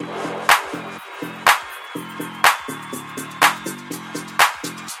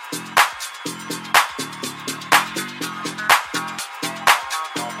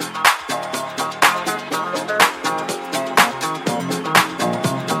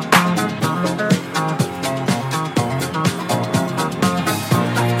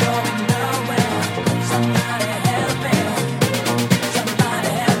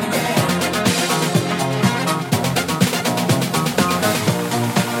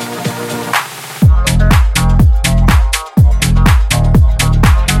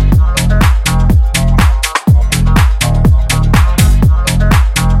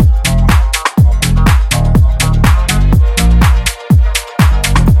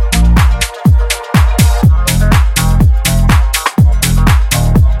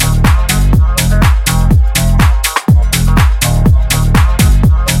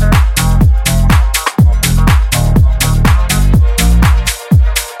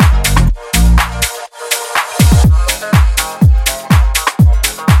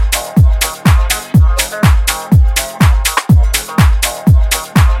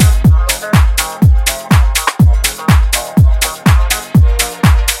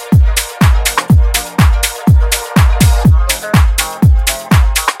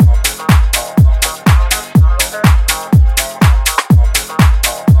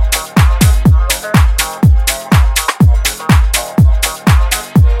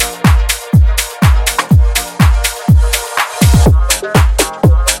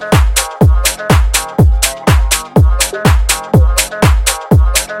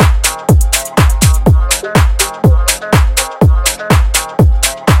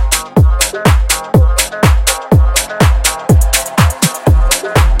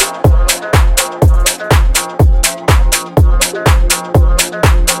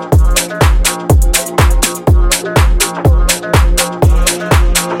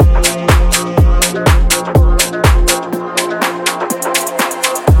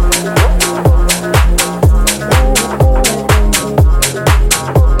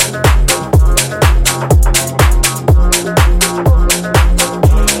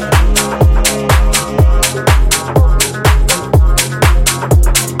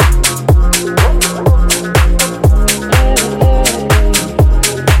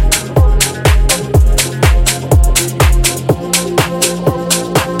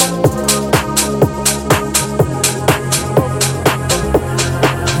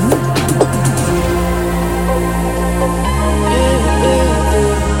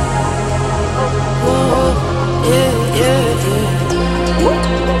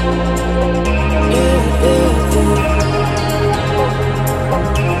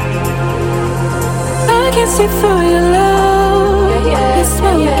see through your love. You're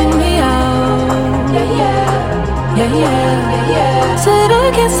smoking me out. Said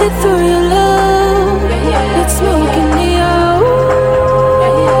I can't see through your love. It's smoking me out.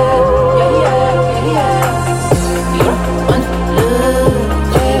 You don't want love.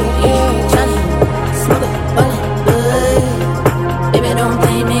 You tryna smoke it, ball it, but baby, don't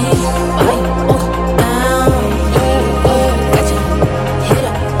blame me. Why you walk down? Got you hit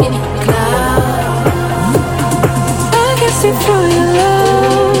up in the cloud. I can see through your love.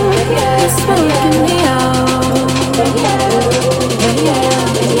 It's smoking me out.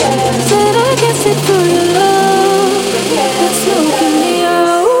 Said I can see through your love. It's smoking me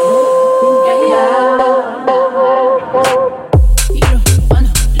out. You don't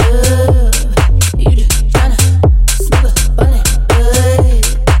wanna love. You just tryna smoke a bullet, but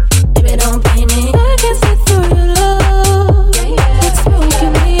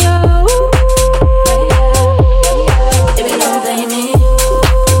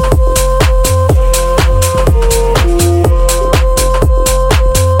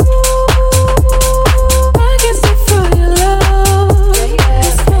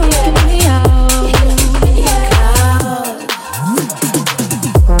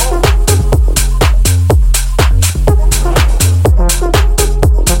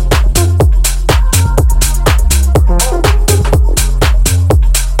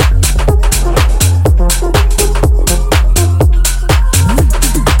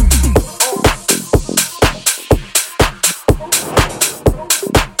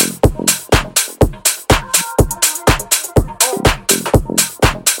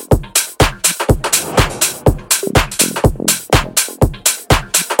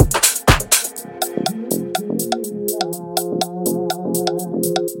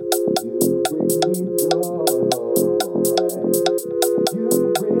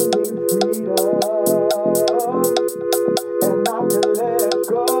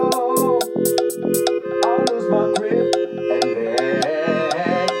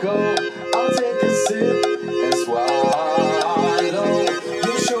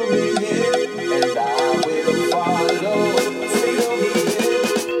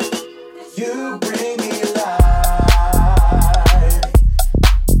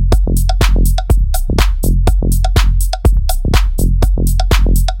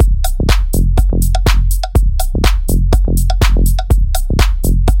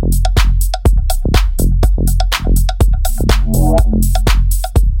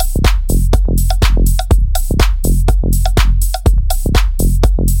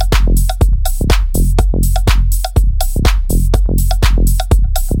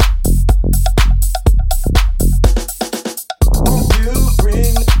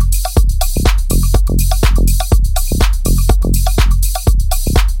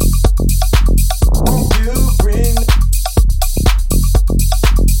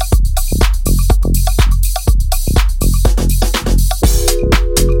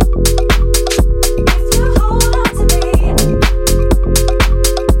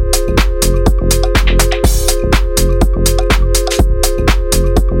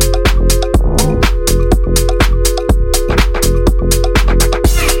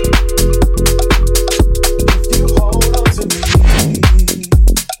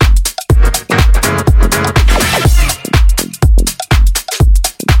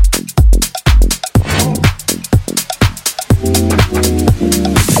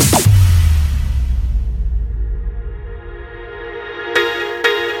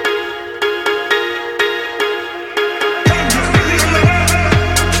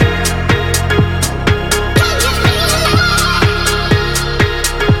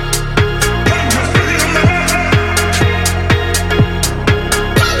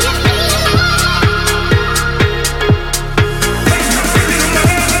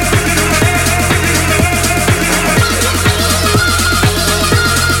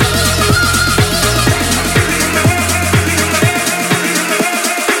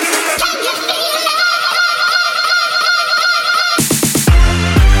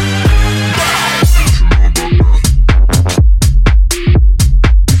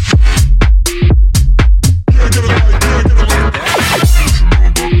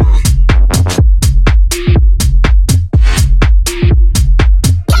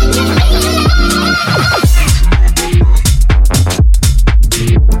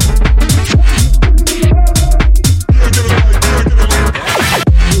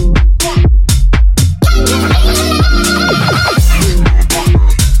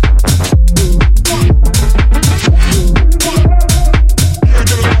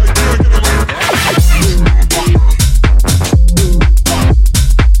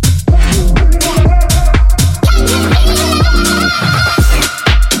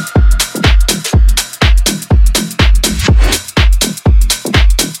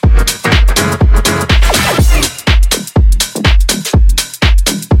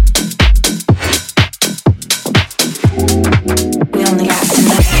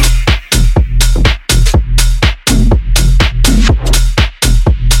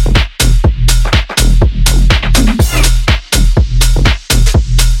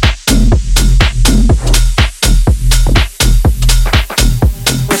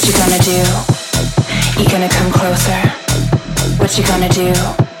do?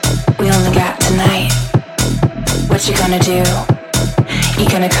 We only got tonight. What you gonna do? You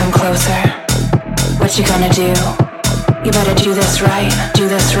gonna come closer? What you gonna do? You better do this right, do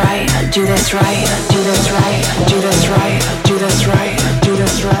this right, do this right, do this right, do this right, do this right, do this right, do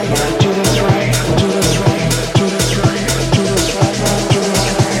this right, do this right, do this right, do this right, do this right, do this right, do this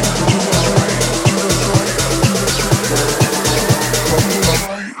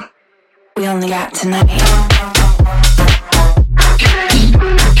right. We only got tonight.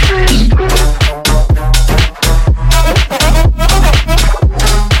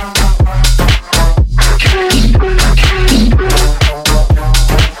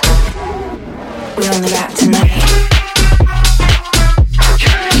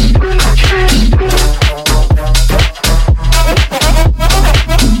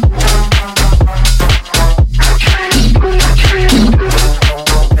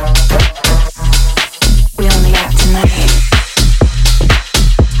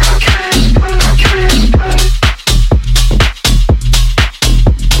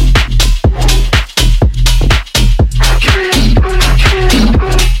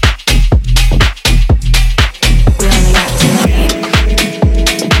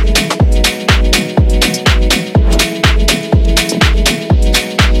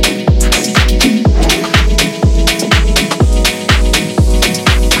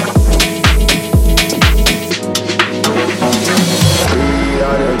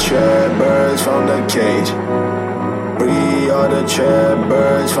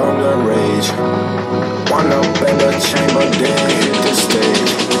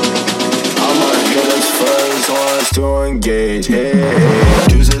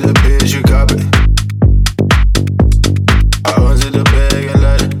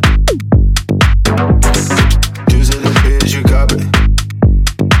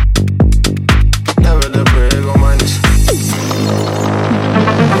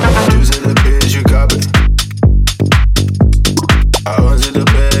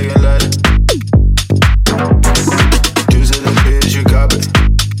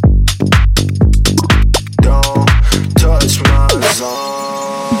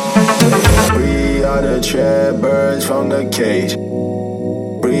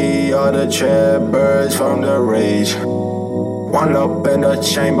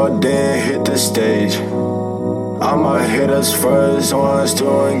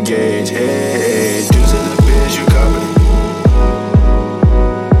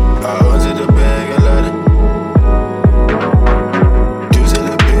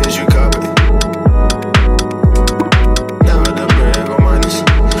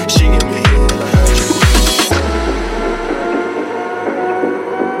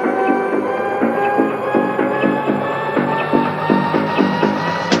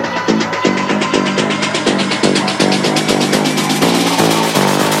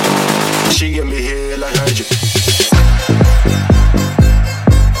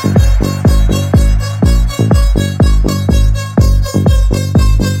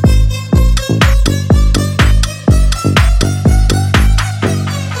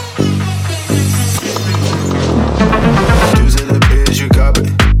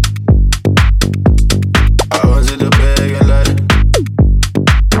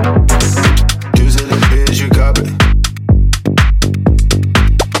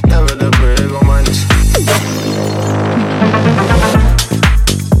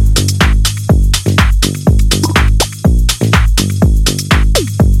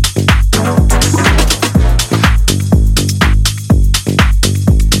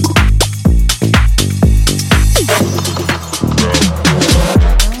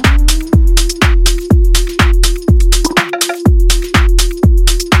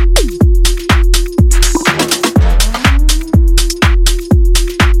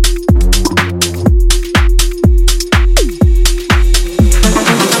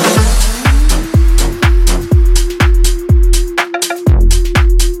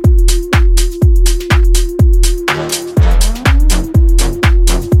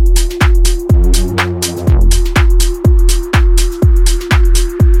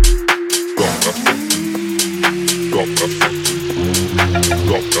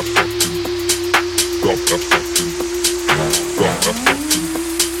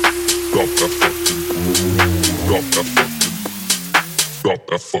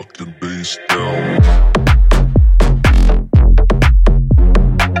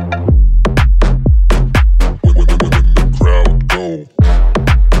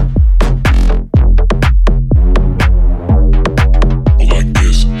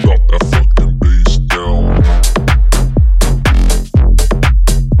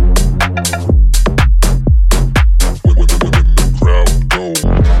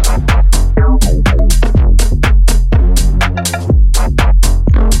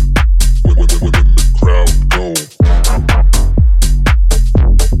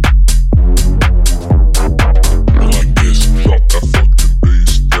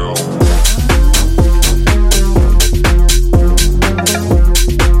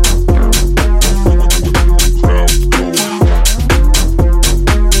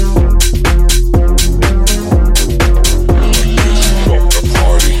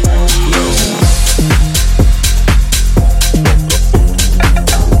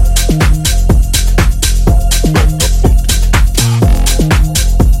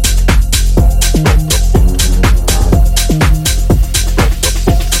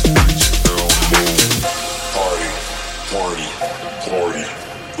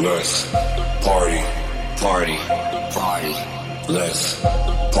 less party, party, party, less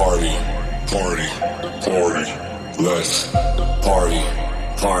party, party, party, less party,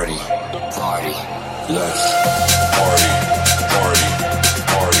 party, party, less party, party,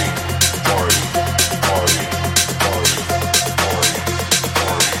 party, party, party, party,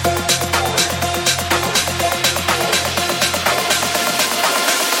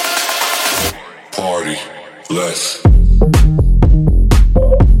 party, party, less.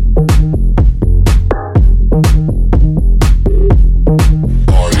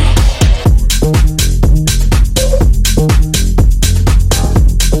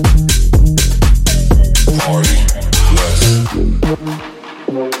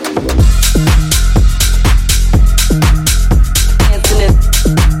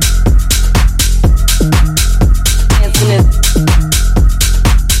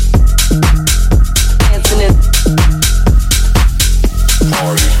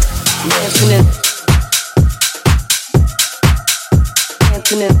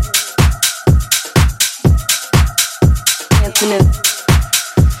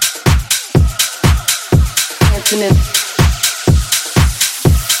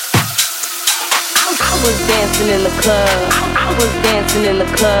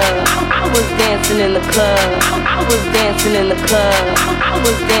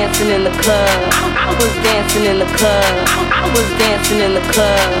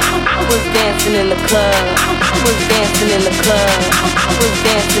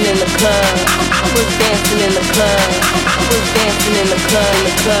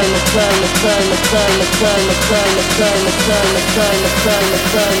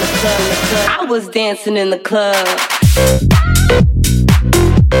 I was dancing in the club.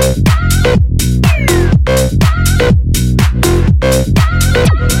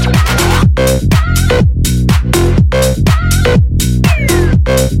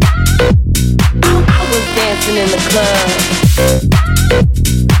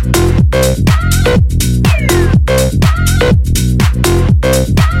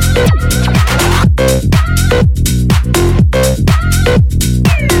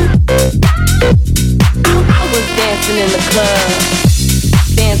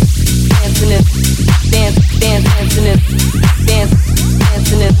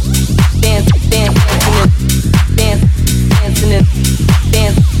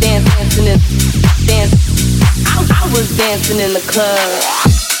 Dancing in the club,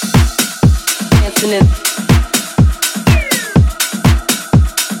 dancing in,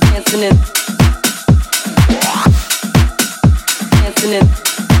 dancing in, dancing in, dancing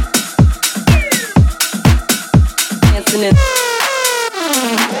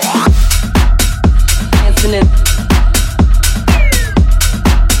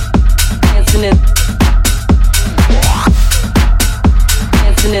in, dancing in,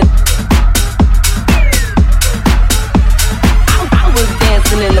 dancing in, dancing in.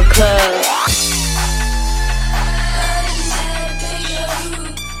 In the club.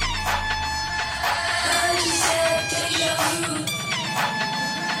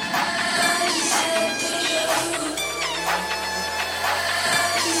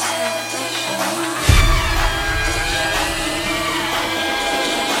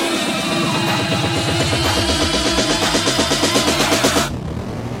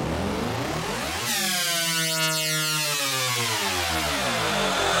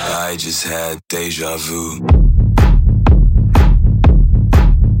 I just had deja vu.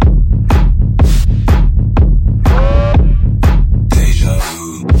 Deja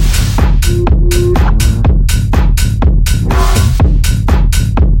vu.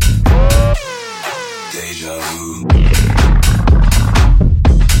 Deja vu.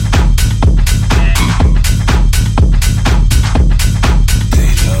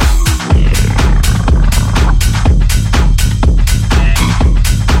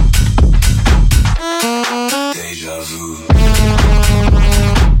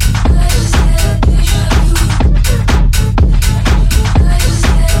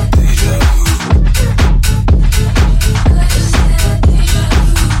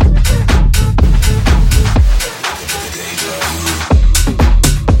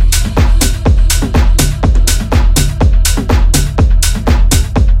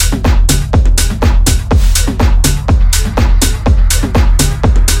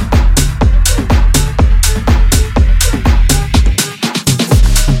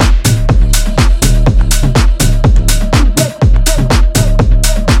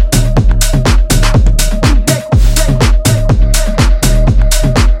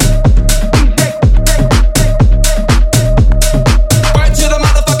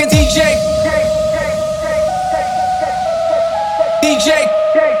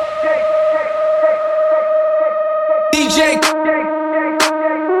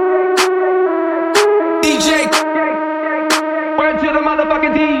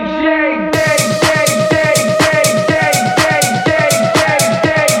 motherfucking DJ.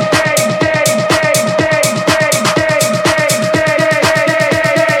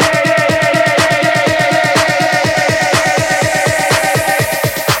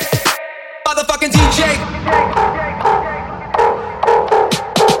 Motherfucking DJ.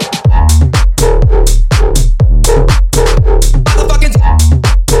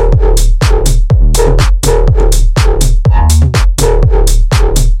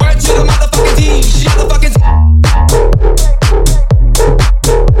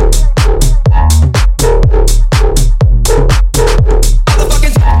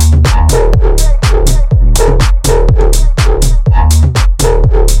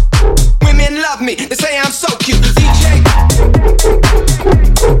 They say I'm so cute, DJ.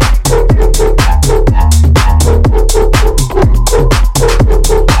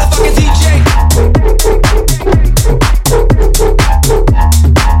 Motherfucking DJ.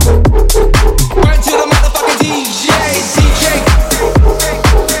 Run to the motherfucking DJ. DJ.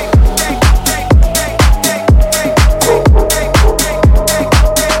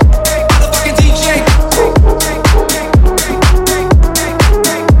 Motherfucking DJ.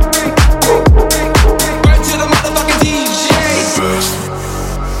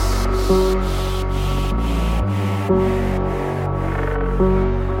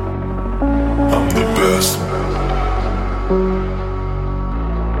 I'm the best.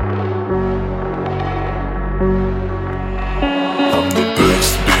 I'm the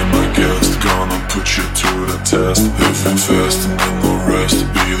best. Be my guest. Gonna put you to the test. If I'm fast and then the rest,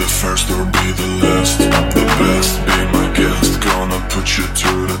 be the first or be the last. I'm the best. Be my guest. Gonna put you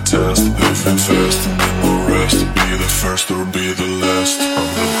to the test. If I'm fast and then the rest, be the first or be the last. I'm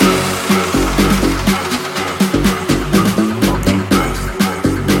the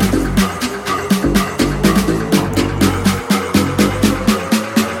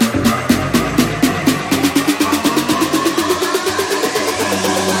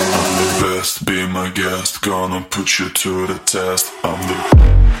best. Be my guest, gonna put you to the test. I'm the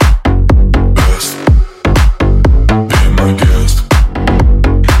best. Be my guest.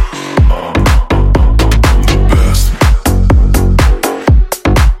 I'm the best.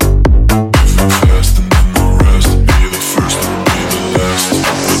 If I'm fast and then the rest, be the first or be the last.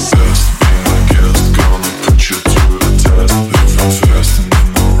 I'm the best. Be my guest, gonna put you to the test. If I'm fast and then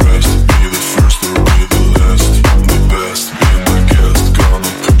the rest, be the first or be the last. I'm the best. Be my guest,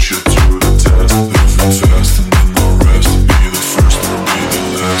 gonna put you to the test. If I'm fast and then the rest, be the first or be the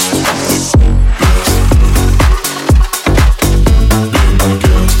last. I'm the best. Be my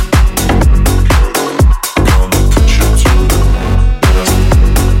guest, gonna put you to the test.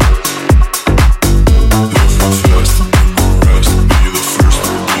 If I'm fast and then the rest, be the first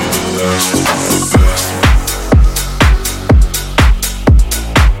or be the last. I'm the best.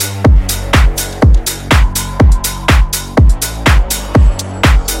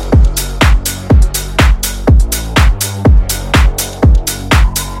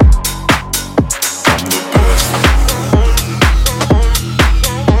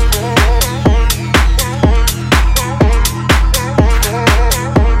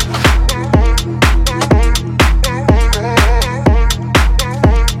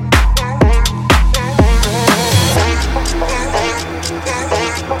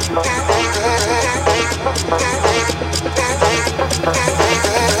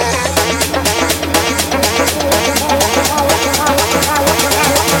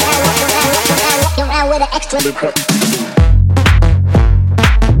 With an extra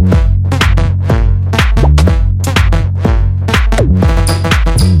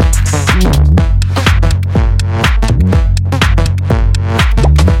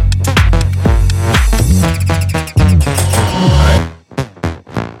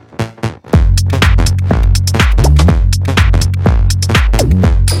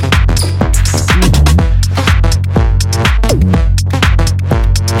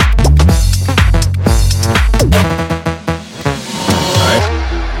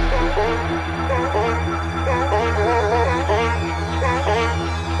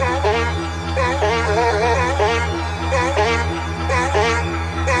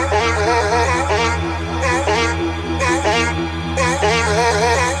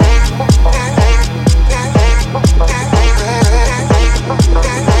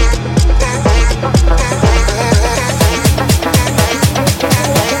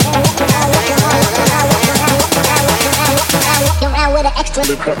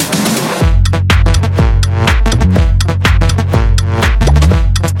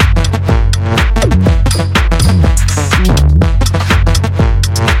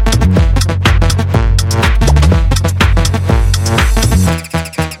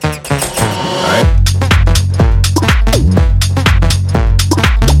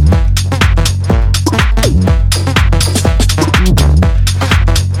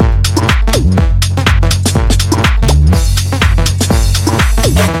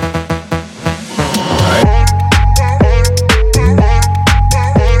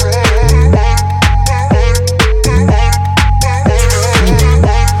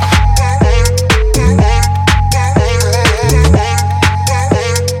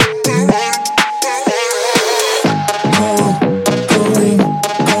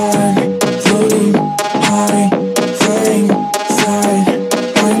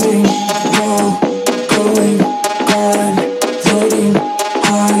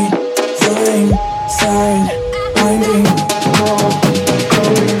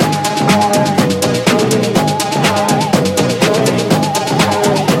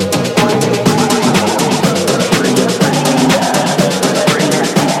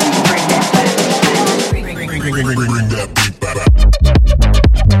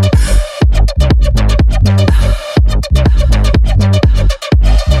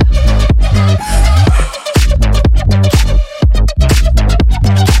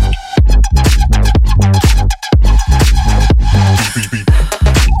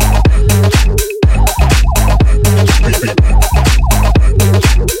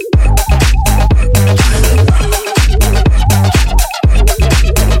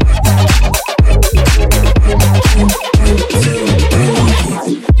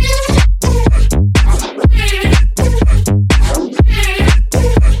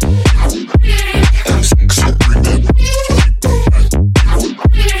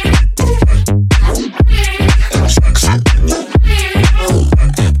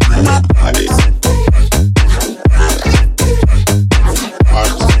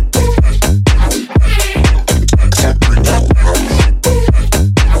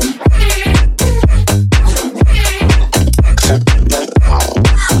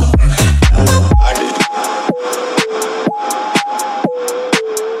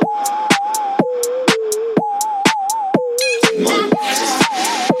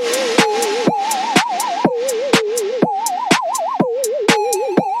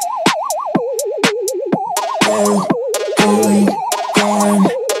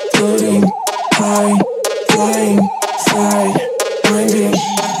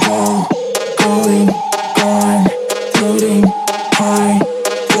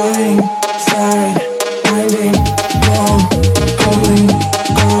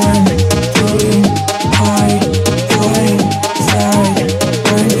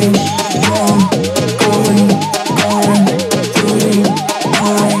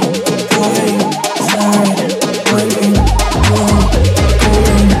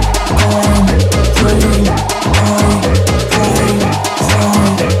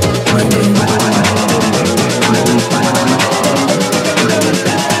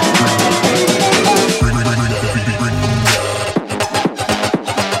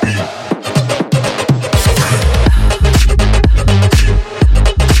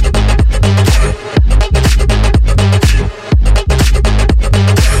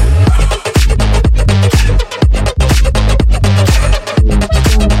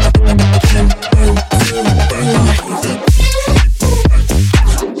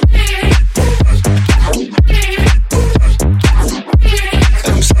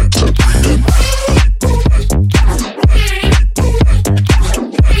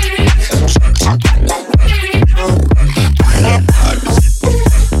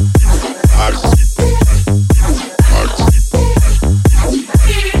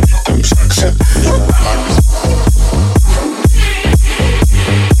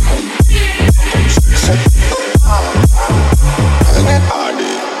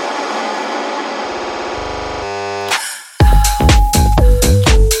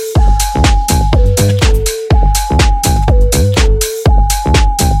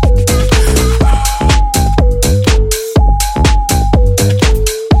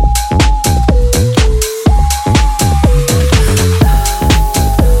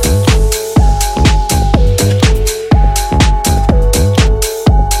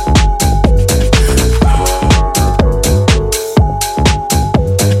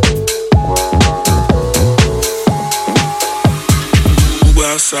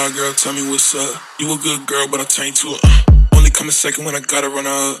outside, girl, tell me what's up. You a good girl, but I turn to her. Only coming second when I gotta run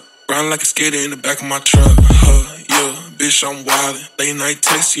her up. Riding like a skater in the back of my truck. Yeah, bitch, I'm wildin'. Late night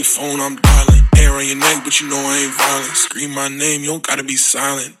text to your phone, I'm dialing. Hair on your neck, but you know I ain't violent. Scream my name, you don't gotta be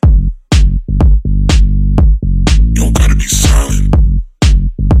silent. You don't gotta be silent.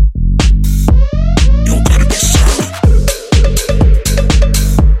 You don't gotta be silent.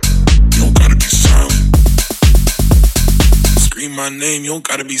 You don't gotta be silent. Scream my name, you don't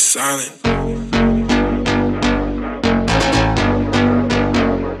gotta be silent.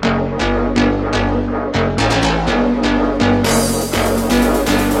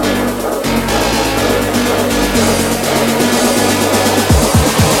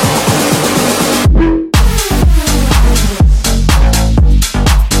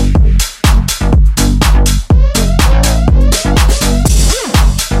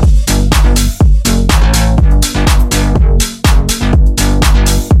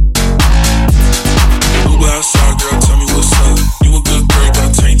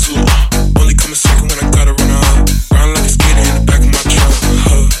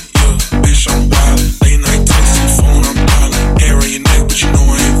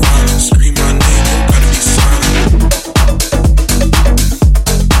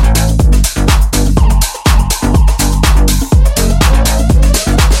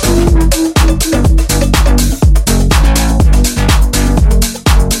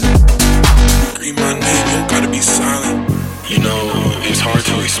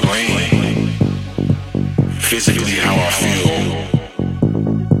 Physically how I feel.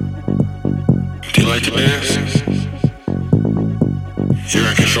 Do you like to dance? You're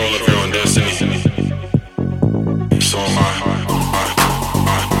in control of your own destiny. So am I.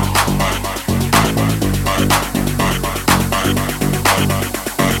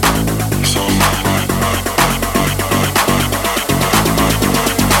 So am I.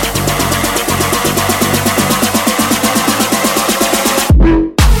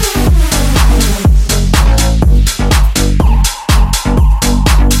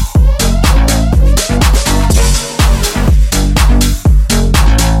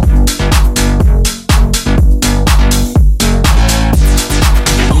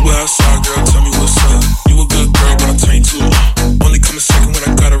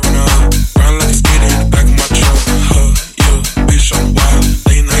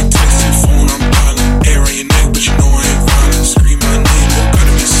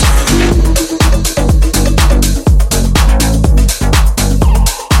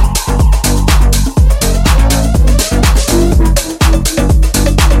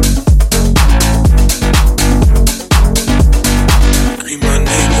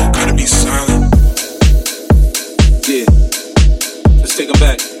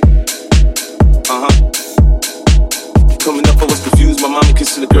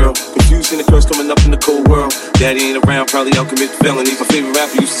 Daddy ain't around, probably out commit felonies. My favorite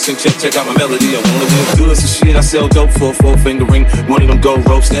rapper used to sing, check out my melody. I wanna live good, so shit, I sell dope for a 4-finger ring. One of them gold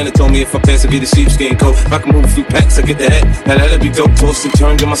ropes. Nana told me if I pass, I get a sheepskin coat. If I can move a few packs, I get the hat. Now that'd be dope. Tossed and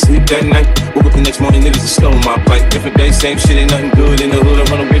turned in my sleep that night. Woke up the next morning, niggas just stole my bike. Different day, same shit, ain't nothing good in the hood. I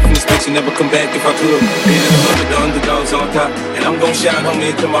run away from this bitch and never come back if I could. Being in the love of the underdogs on top, and I'm gon' shine,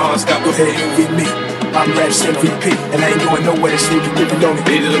 homie, until my heart stop. Go ahead and read me. I'm Raps MVP, and I ain't going nowhere. This nigga gripping on me.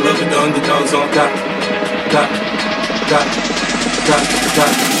 Being in the love of the underdogs on top.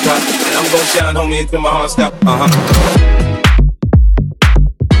 And I'm gon' shine, homie, until my heart stop.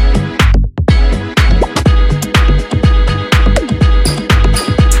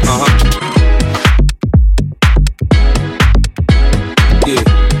 Yeah.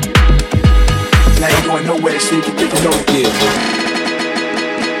 And I ain't going nowhere, this nigga gripping on me. Yeah.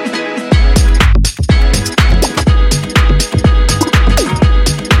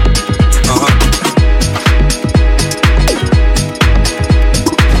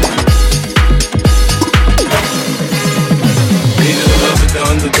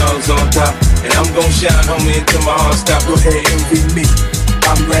 On top, and I'm gon' shine, homie, until my heart stop. Go ahead and read me.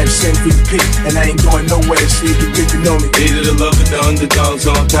 I'm Raps MVP, and I ain't going nowhere. See you gripping on me. Either the love of the underdogs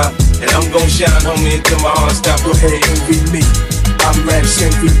on top, and I'm gon' shine, homie, until my heart stop. Go ahead and read me. I'm Raps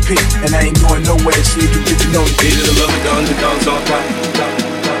MVP, and I ain't going nowhere. See you gripping on me. Either the love of the underdogs on top.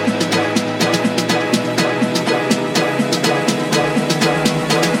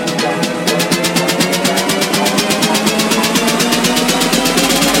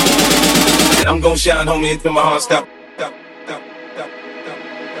 I'm gon' shine, homie, until my heart stop. Yeah.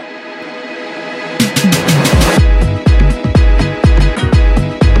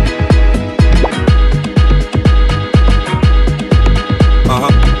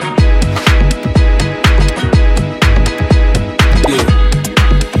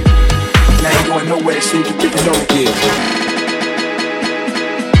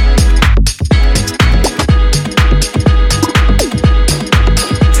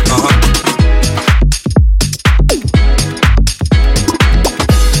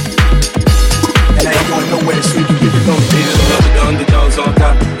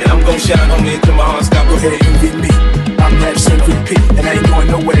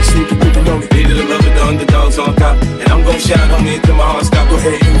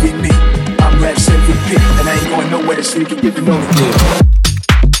 You know the deal.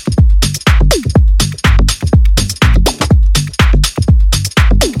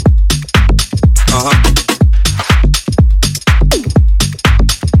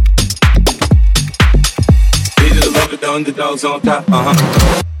 These are the underdogs on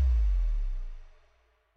top.